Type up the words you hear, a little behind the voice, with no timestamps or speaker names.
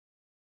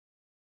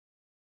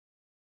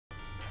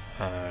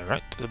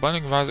Right, The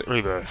Binding of Isaac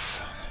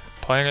Rebirth.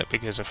 Playing it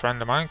because a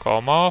friend of mine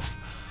called Morph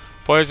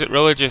plays it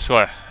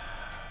religiously.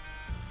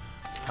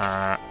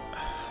 I've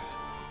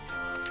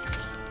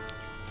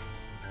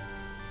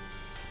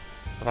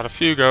had a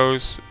few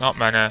goes, not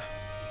many.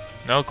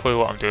 No clue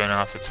what I'm doing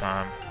half the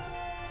time.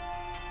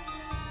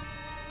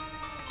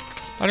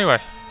 Anyway,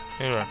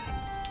 here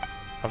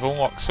I've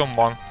unlocked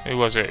someone. Who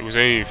was it? It was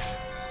Eve.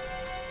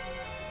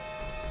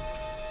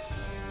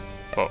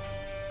 But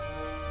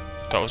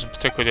that wasn't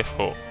particularly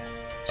difficult.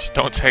 Just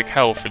don't take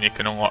health and you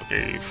can unlock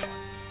Eve.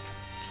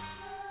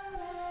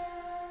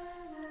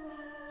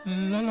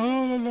 La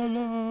la la la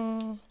la.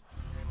 Here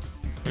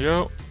we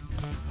go.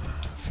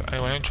 For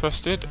anyone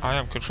interested, I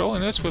am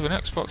controlling this with an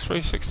Xbox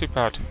 360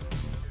 pad.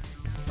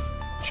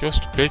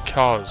 Just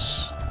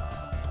because.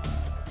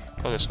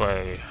 Go this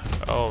way.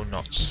 Oh,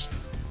 nuts.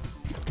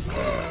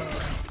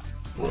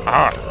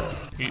 Ah!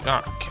 Eat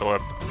that. Kill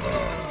him.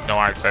 No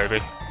eye, baby.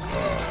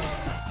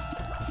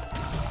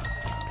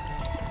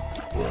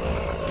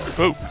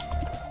 Boo!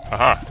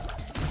 Aha!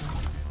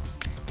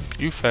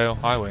 You fail,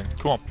 I win.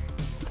 Come on.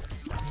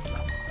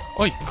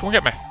 Oi, come and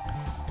get me.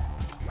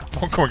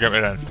 Don't come and get me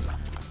then.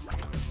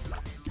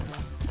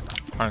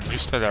 Fine, you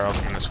stay there, I'll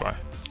come this way.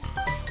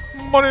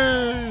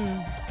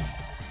 Money!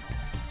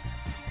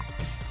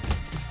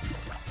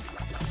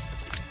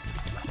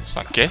 Is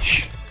that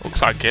Gish?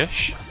 Looks like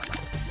Gish.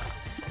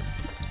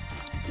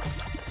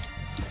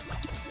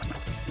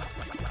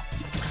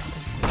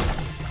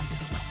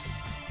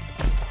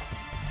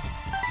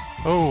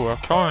 Oh, a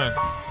coin.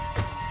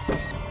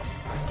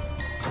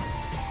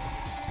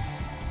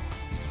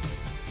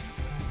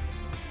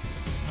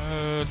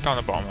 Down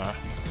the bottom there.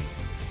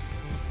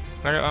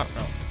 Can I get that?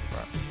 No.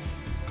 Right.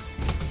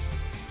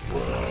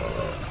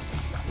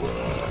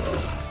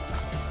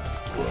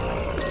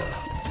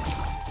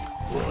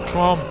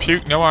 Come on,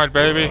 puke, no hide,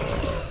 baby.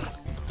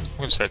 I'm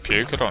gonna say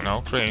puke, I don't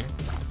know. Green.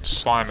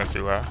 Slime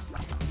everywhere.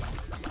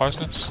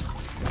 Poisonous.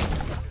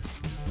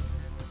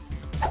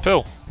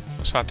 Pill.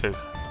 What's that do?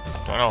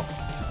 Don't know.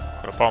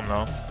 Got a bomb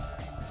though.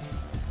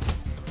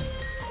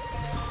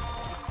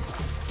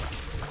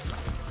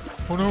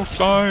 Oh no,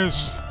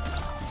 flies!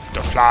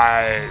 The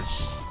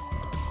flies!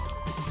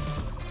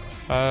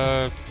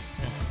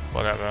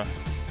 Whatever.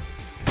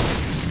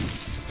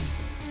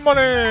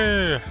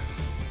 Money!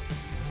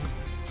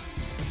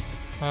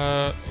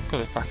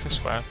 Go back this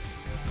way.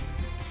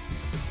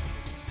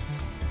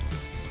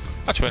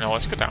 Actually, no,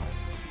 let's go down.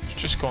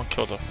 Let's just go and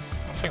kill the...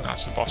 I think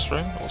that's the boss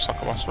room. It looks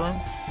like a boss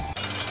room.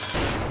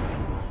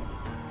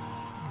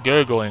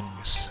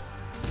 Gurglings.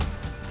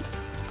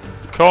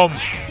 Come!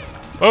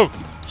 Oh!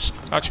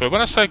 Actually,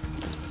 when I say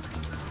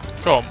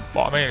come,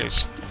 what I mean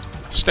is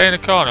stay in the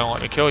corner and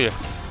let me kill you.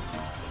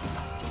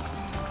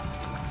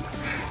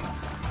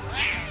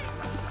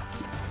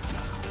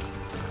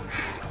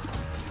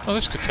 Oh,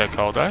 this could take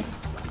all day.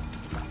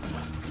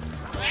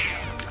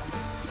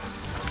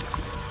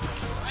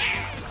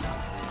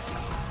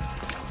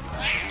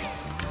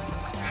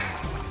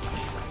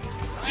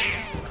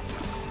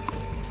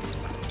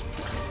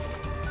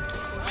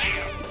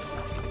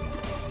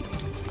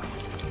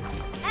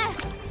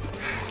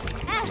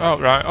 Oh,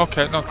 right,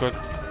 okay, not good.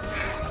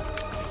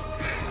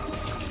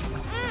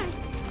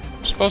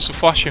 I suppose the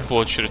flashing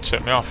blood should have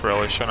tipped me off,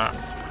 really, shouldn't it?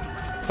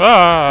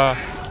 Ah!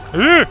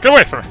 Get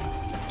away from me!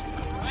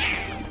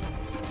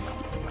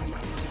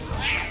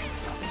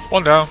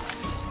 One down.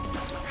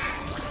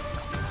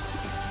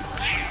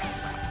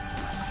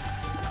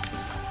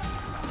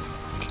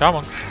 Come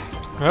on.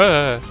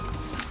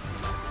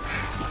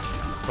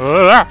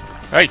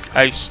 Hey,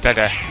 hey,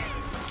 steady.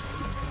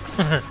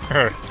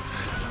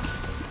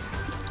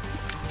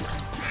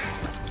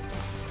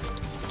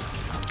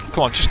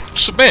 Come on, just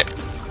submit!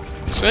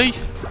 See?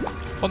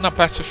 Wasn't that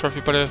better for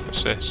everybody?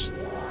 What's this?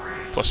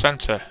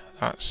 Placenta.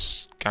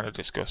 That's kind of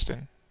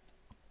disgusting.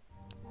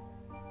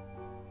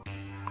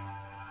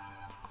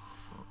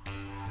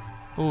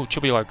 Ooh,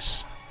 chubby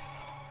legs.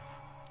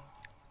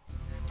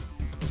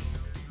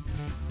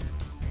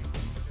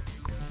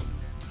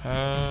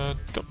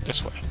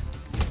 This way.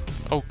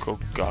 Oh, good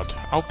God.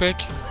 How big?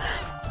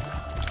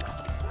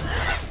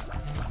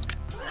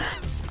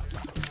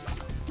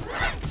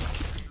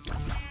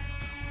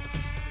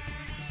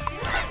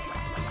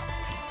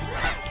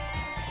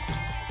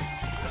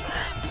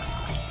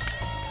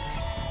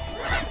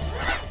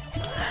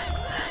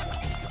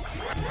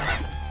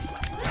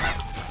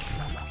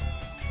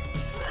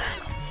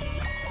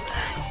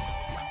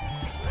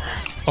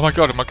 Oh my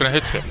God, am I gonna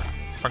hit it?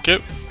 Thank you.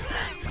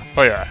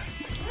 Oh yeah.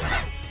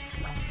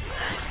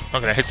 I'm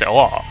gonna hit it a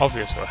lot,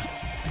 obviously.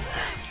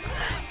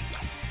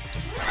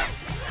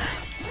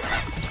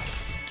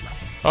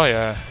 Oh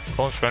yeah,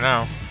 going for it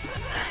now.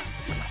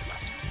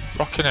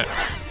 Rocking it.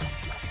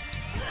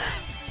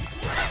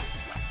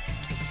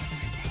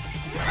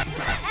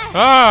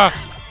 Ah!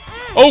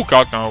 Oh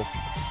God, no.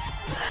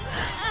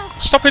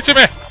 Stop hitting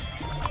me!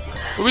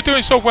 We're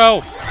doing so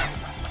well.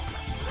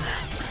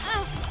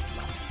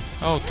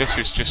 Oh, this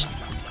is just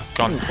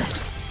gone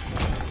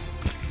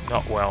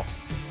not well.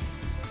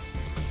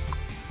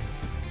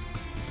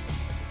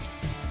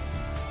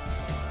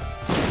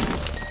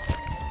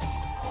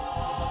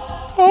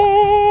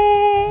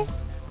 Oh!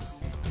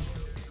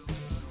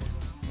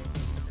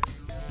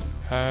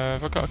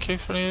 Have I got a key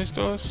for any of these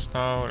doors?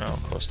 No, no,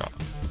 of course not.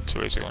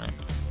 Too easy on it.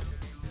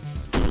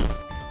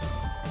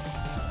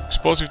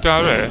 Explosive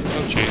diarrhea?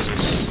 Oh,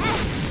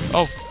 Jesus.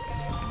 Oh,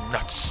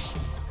 nuts.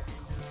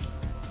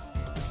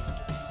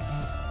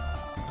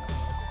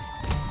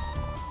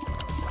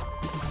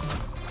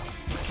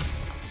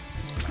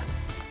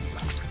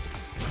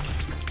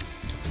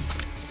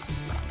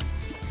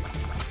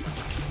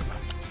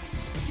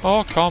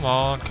 Oh, come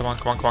on, come on,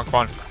 come on, come on, come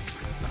on.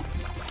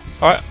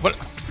 Alright, what?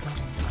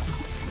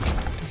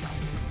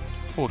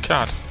 Oh, a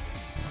card.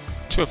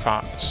 2 of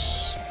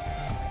hearts.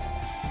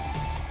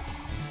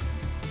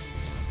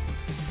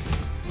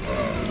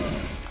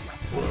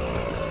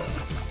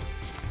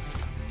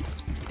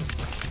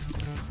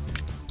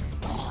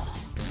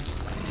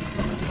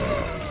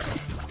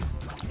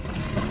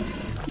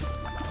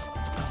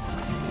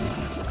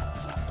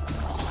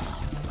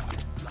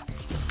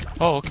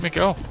 Oh, look at me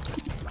go.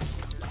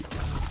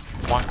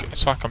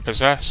 It's like I'm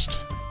possessed.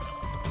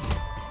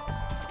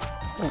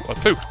 Ooh, a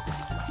poo.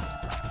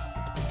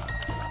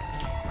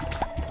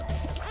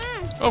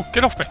 Oh,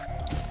 get off me!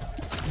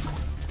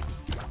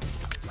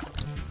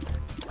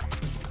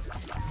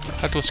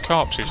 Headless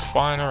corpses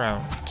flying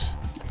around.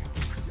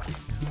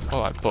 I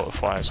like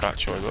butterflies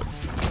actually, but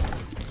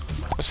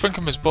let's think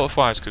of them as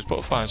butterflies because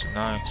butterflies are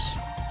nice.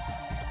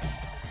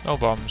 No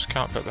bombs,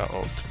 can't pick that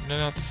up.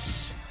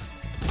 Nuts.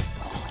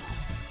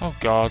 Oh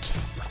god.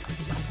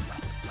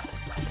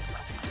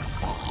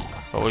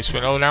 At least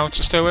we know now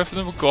to stay away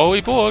from the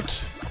glowy blood.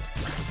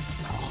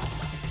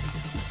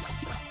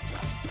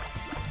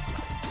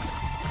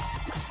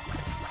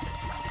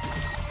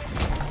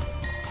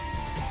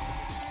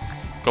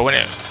 Go in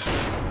it.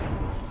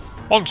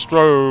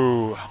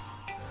 Monstro!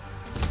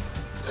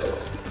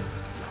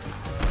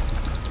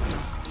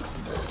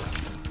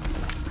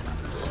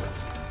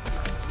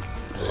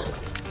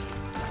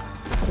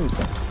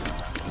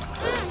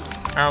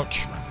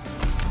 Ouch.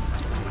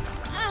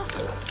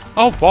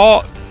 Oh,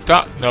 what?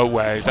 That, no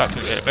way, that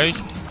didn't hit me.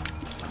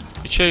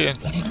 You're cheating.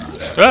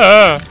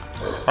 Ah!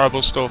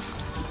 Horrible stuff.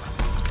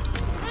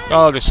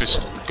 Oh, this is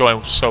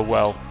going so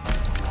well.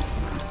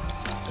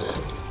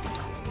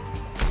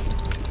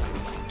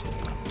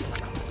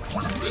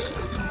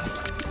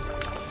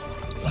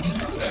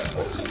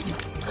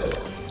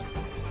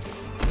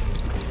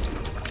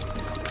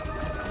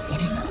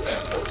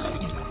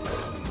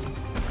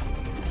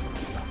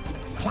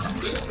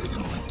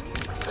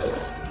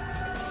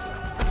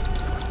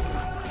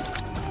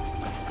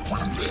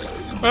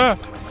 Ah.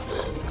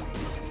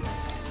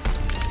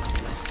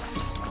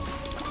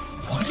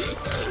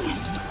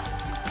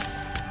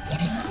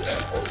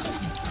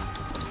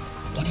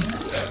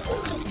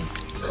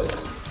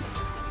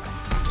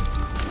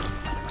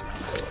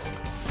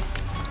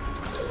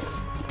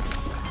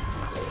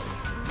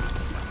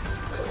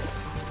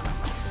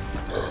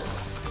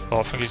 Oh,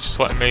 I think he's just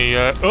letting me,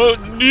 oh,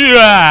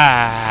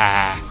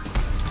 yeah!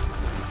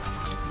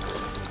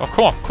 Oh,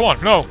 come on, come on,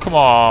 no, come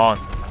on!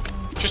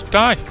 Just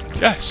die,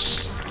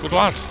 yes! Good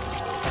lad.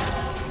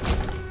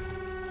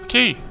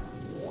 Key!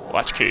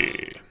 Latch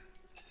key!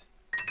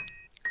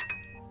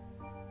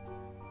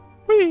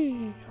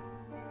 Whee!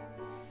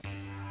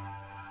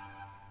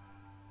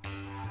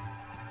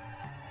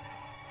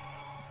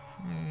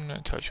 I'm not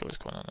entirely sure what's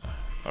going on there.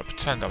 I'm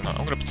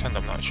gonna pretend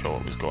I'm not sure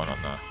what was going on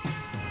there.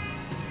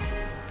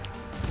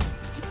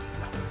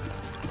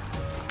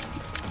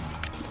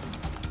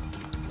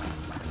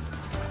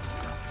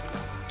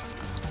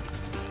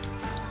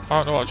 I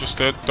don't know what I just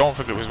did, don't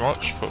think it was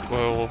much, but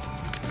we'll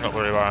not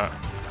worry about it.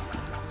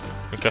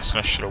 I'm guessing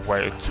I should have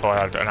waited till I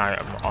had an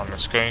item on the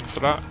screen for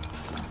that.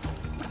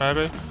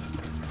 Maybe?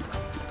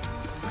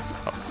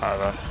 Oh,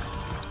 either.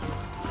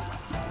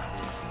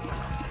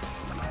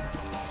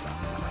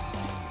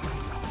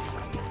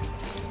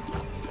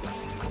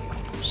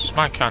 This is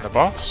my kind of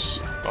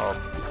boss. Or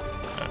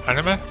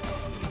enemy.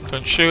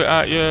 Don't shoot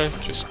at you,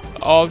 just...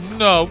 Oh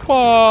no,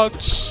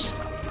 what?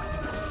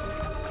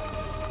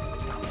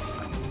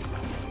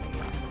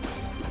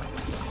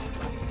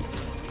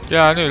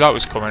 Yeah, I knew that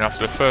was coming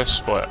after the first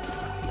split.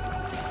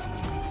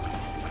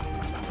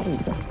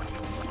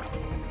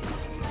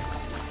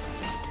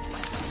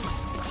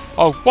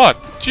 Oh,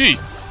 what? Gee!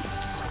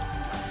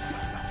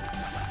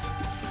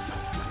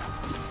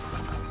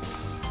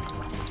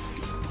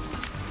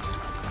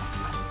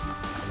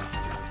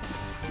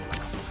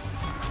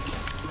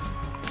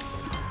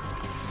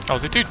 Oh,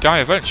 they do die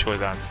eventually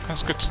then.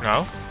 That's good to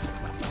know.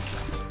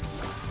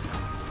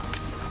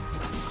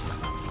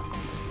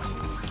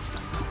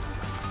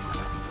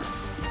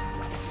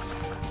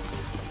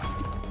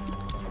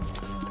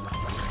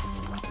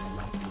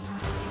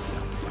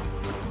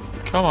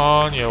 Come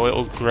on, you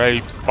little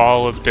grey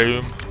ball of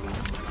doom.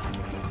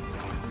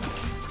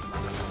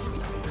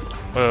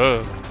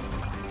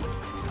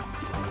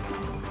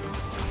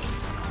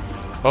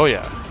 Oh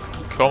yeah.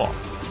 Come on.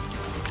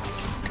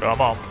 Come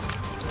on.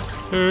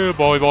 Hey,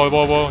 boy, boy,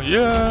 boy, boy.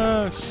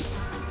 Yes!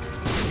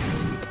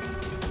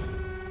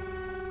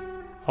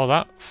 All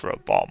that for a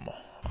bomb.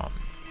 I'm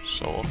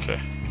So, okay.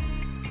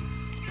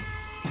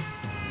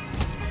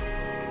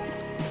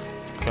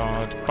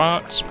 God,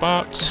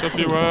 bats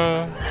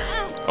everywhere.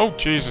 Oh,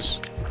 Jesus.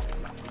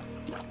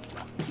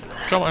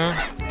 Come on.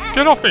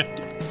 Get off me!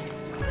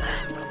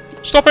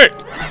 Stop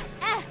it!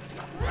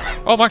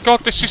 Oh my god,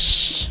 this is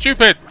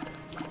stupid!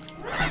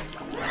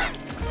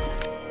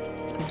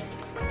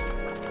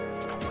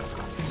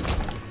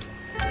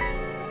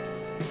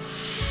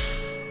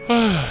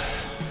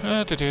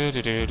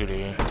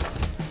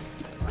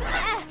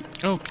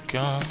 Oh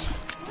god.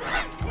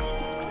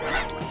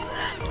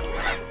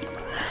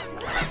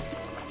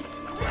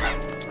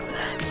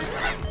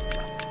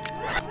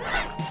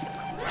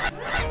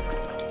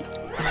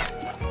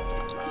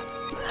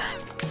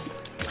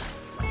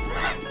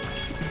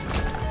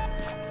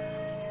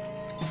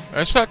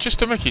 Is that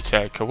just a Mickey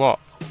take or what?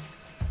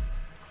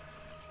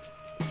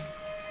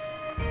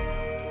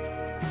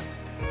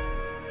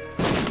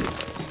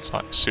 It's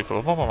like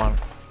Super Bomberman.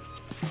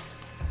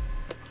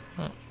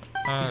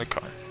 The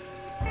coin.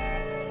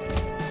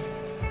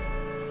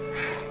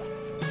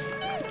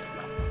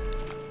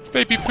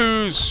 Baby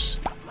poos!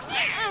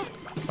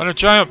 And a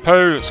giant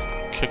poo that's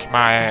kicking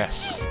my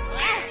ass.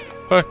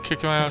 Oh,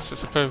 kicking my ass,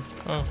 it's a poo.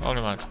 Oh,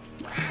 only mind.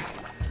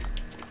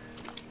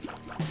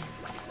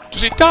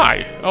 Does it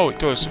die? Oh, it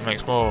does. It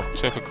makes more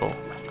typical.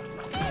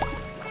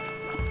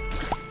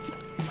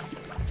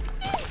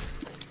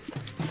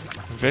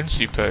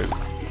 Vinci poo.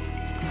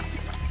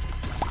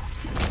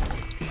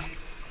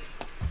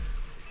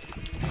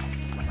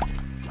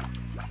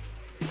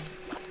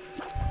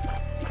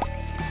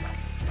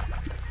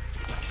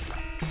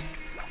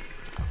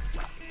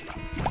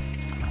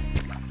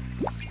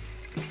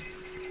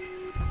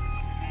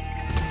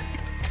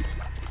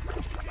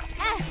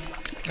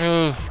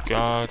 Oh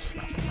god.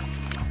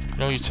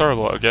 No, you're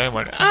terrible at a game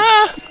when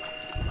ah!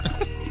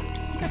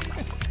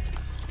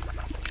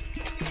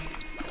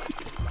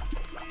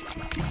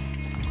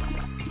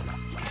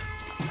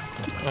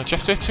 Oh, do you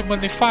have to hit him when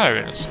they're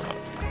firing or something?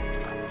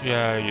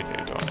 Yeah, you do,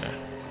 don't you?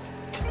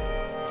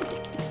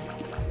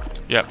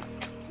 Yep.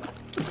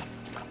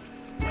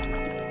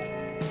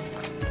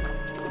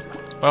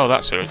 Well,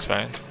 that's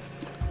irritating.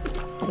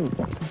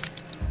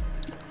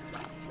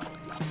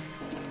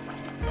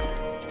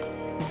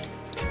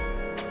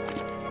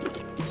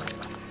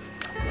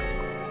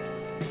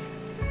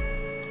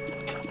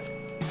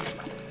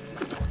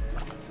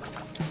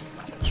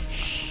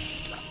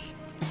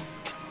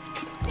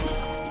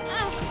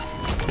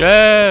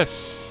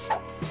 Yes!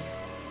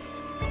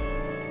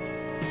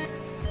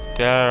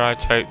 Dare I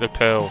take the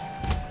pill?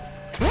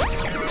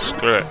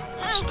 Screw it.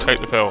 Just take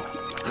the pill.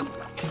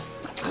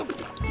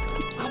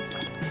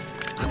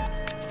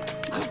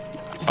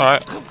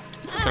 Alright.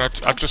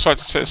 I'd just like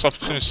to take this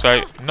opportunity to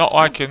say, not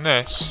liking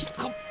this.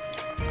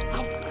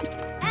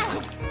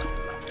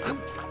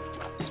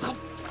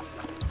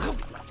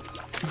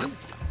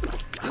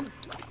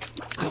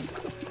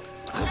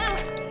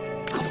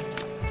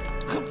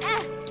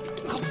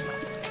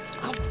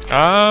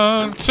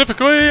 And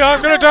typically,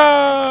 I'm gonna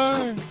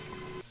die!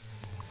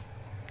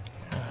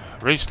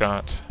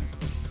 Restart.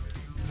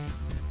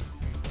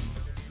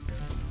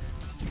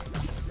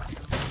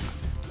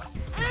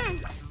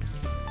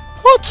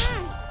 What?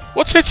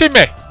 What's hitting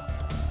me?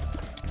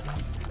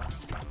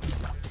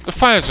 The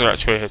fires are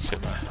actually hitting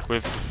me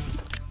with...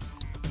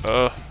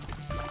 Go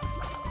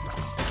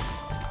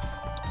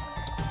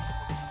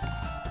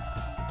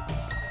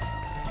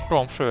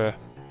on, through here.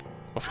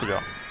 Off we go.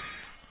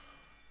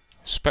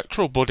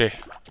 Spectral buddy.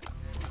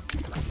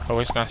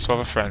 Always nice to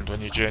have a friend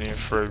when you're journeying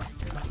through.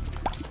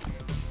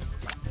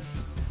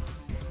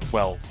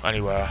 Well,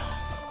 anywhere.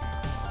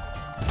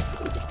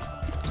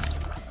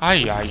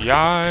 Aye aye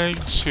aye,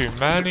 too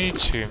many.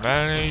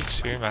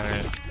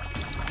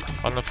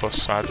 On the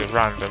plus side, they're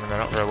random and they're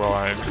not very well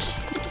aimed.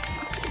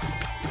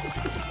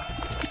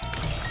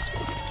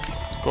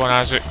 Go on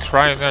Isaac,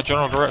 cry in their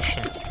general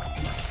direction.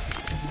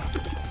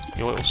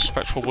 Your little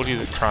spectral buddy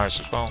that cries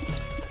as well.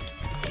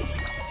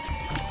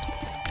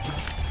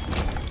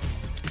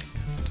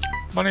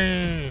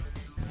 Money!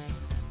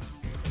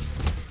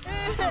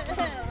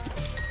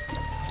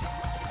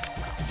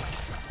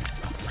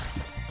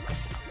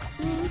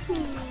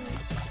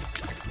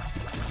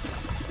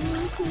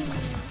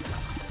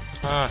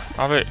 Ah,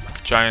 have it,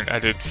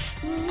 giant-headed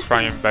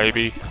crying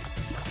baby.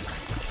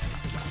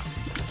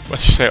 When you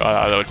say it like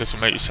that though, it doesn't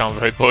make you sound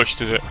very bush,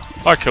 does it?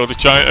 I killed a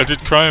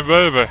giant-headed crying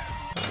baby.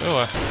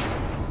 Really?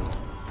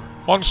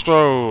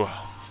 Monstro!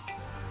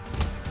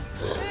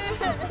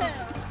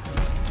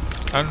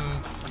 And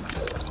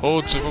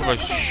hordes of other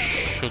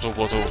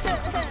shuddle-wuddle.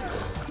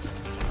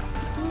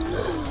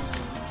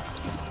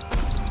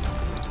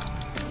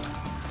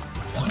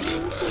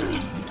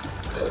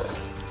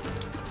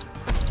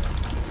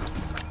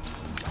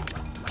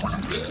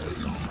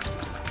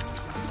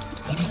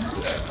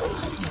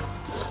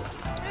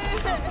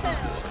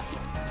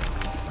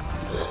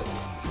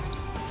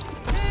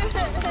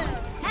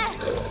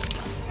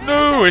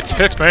 No, it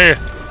hit me!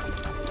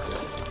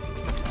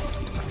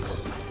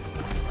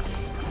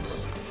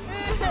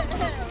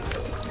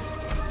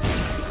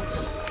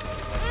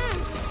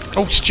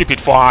 Oh, stupid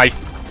fly!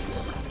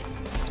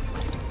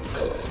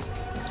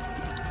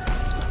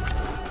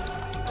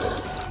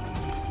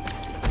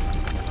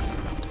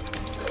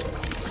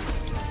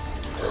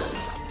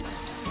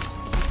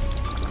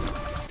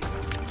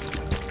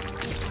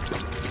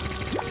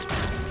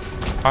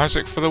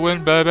 Isaac for the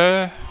win,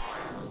 baby!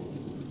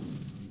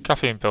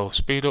 Caffeine pill,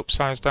 speed up,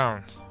 size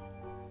down.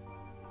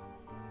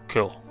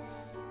 Cool.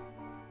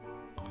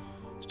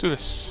 Let's do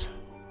this.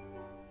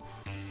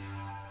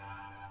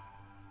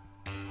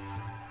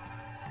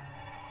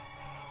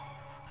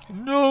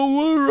 No,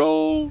 we're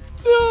all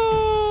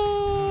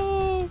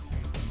no.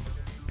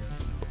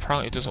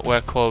 Apparently, it doesn't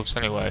wear clothes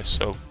anyway,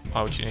 so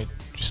why would you need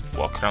just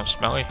walk around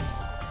smelly?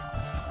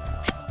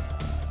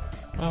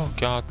 Oh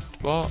God,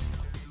 what?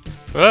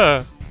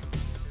 Ah.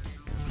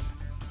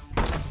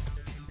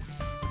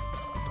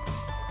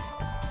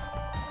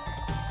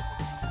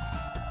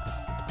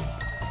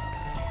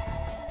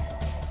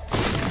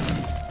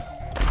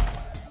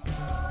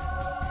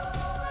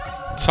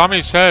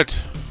 Sammy's head.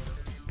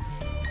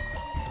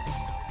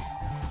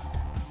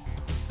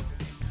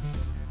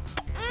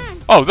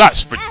 Oh,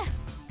 that's for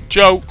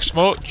jokes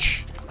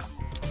much.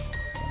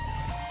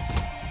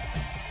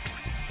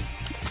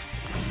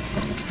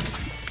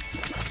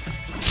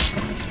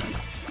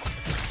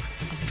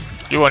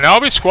 You will now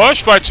be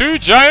squashed by two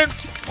giant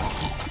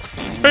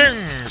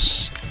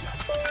things.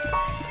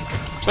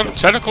 Is that a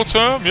technical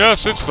term?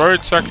 Yes, it's very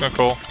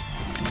technical.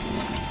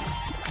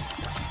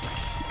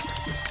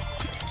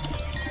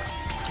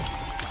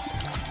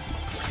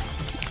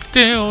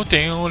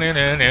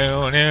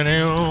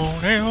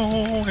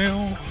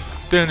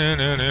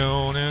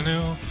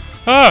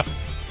 Ah!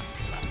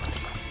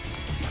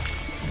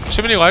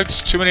 Too many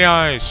legs, too many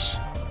eyes.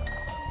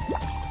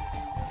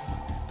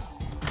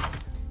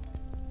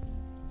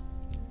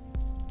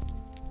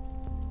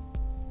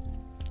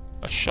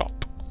 A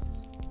shop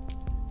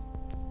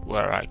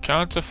where I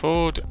can't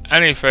afford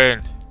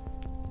anything.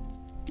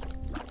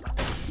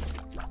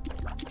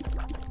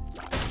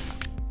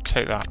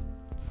 Take that.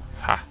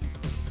 Ha.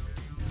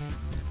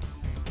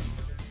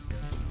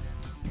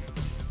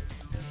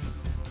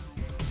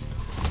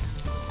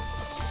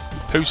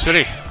 Pooh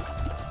City.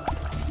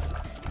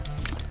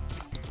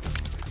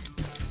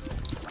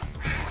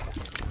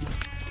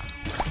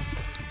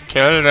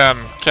 Kill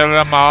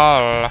them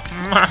all.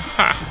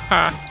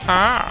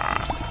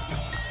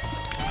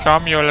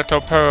 Come, you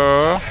little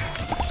poo.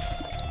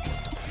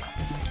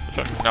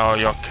 No,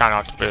 you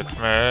cannot beat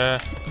me.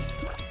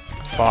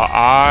 For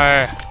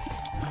I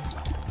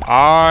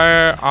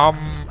am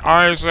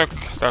Isaac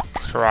the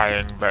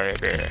crying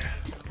baby.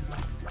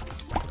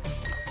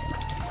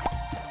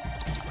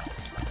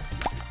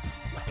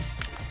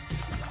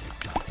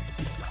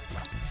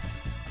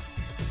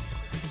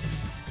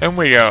 In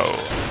we go.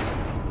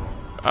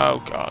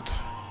 Oh God.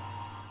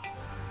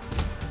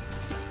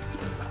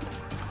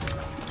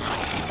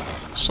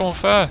 So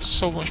unfair,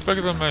 so much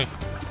bigger than me.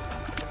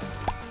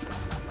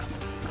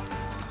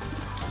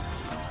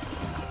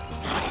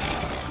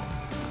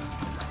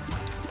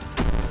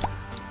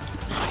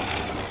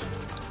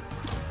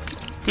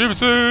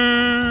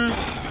 Puberty!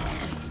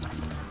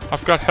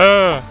 I've got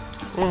hair!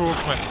 Ooh,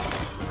 come here.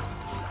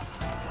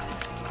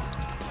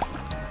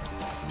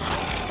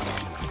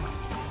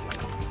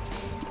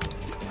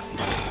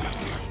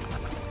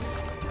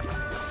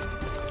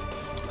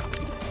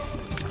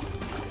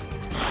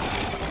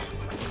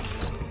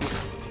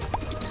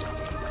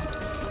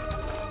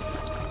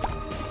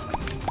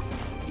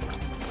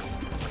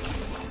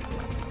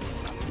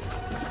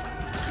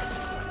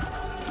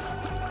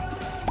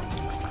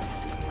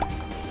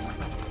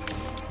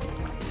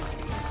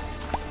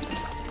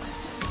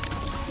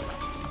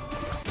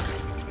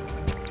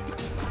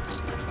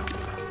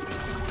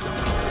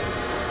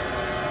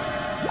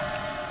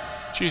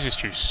 Jesus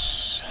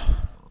juice.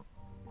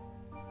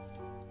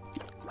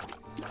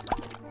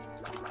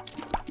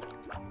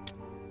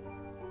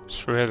 It's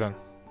through here then.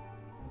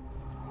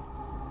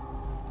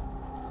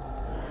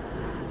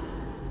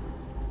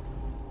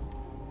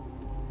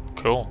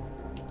 Cool.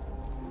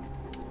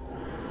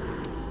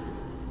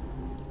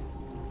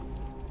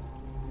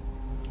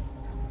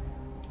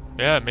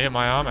 Yeah, me and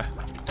my armor.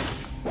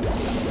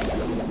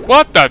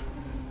 What the?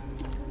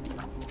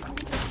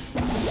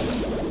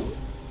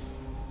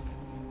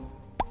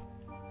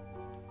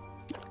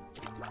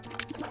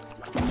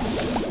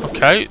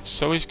 Okay,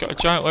 so he's got a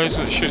giant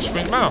laser that shoots from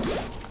his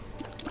mouth.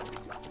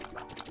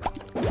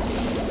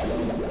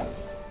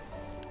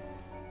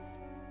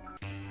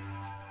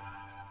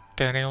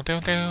 Down,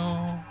 down,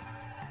 down.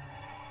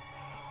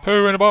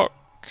 Poo in a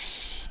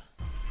box.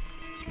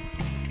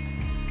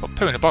 Well,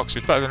 poo in a box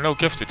is better than no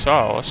gift at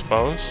all, I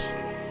suppose.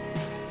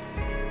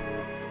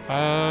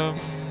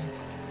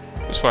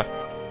 This way.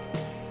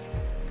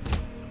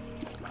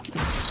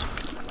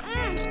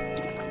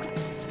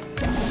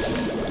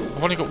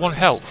 I've only got 1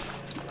 health.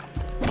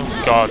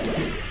 Oh God.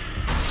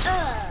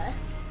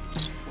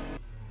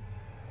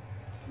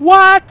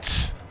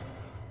 What?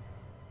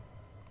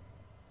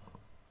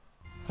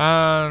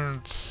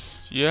 And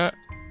yeah.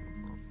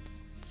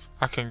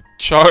 I can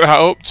chalk that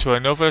up to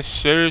another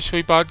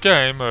seriously bad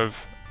game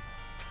of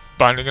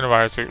Binding of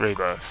Isaac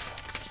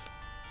Rebirth.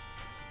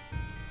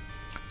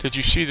 Did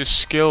you see the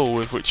skill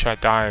with which I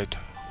died?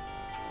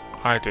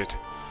 I did.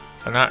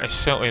 And that is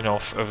certainly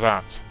enough of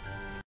that.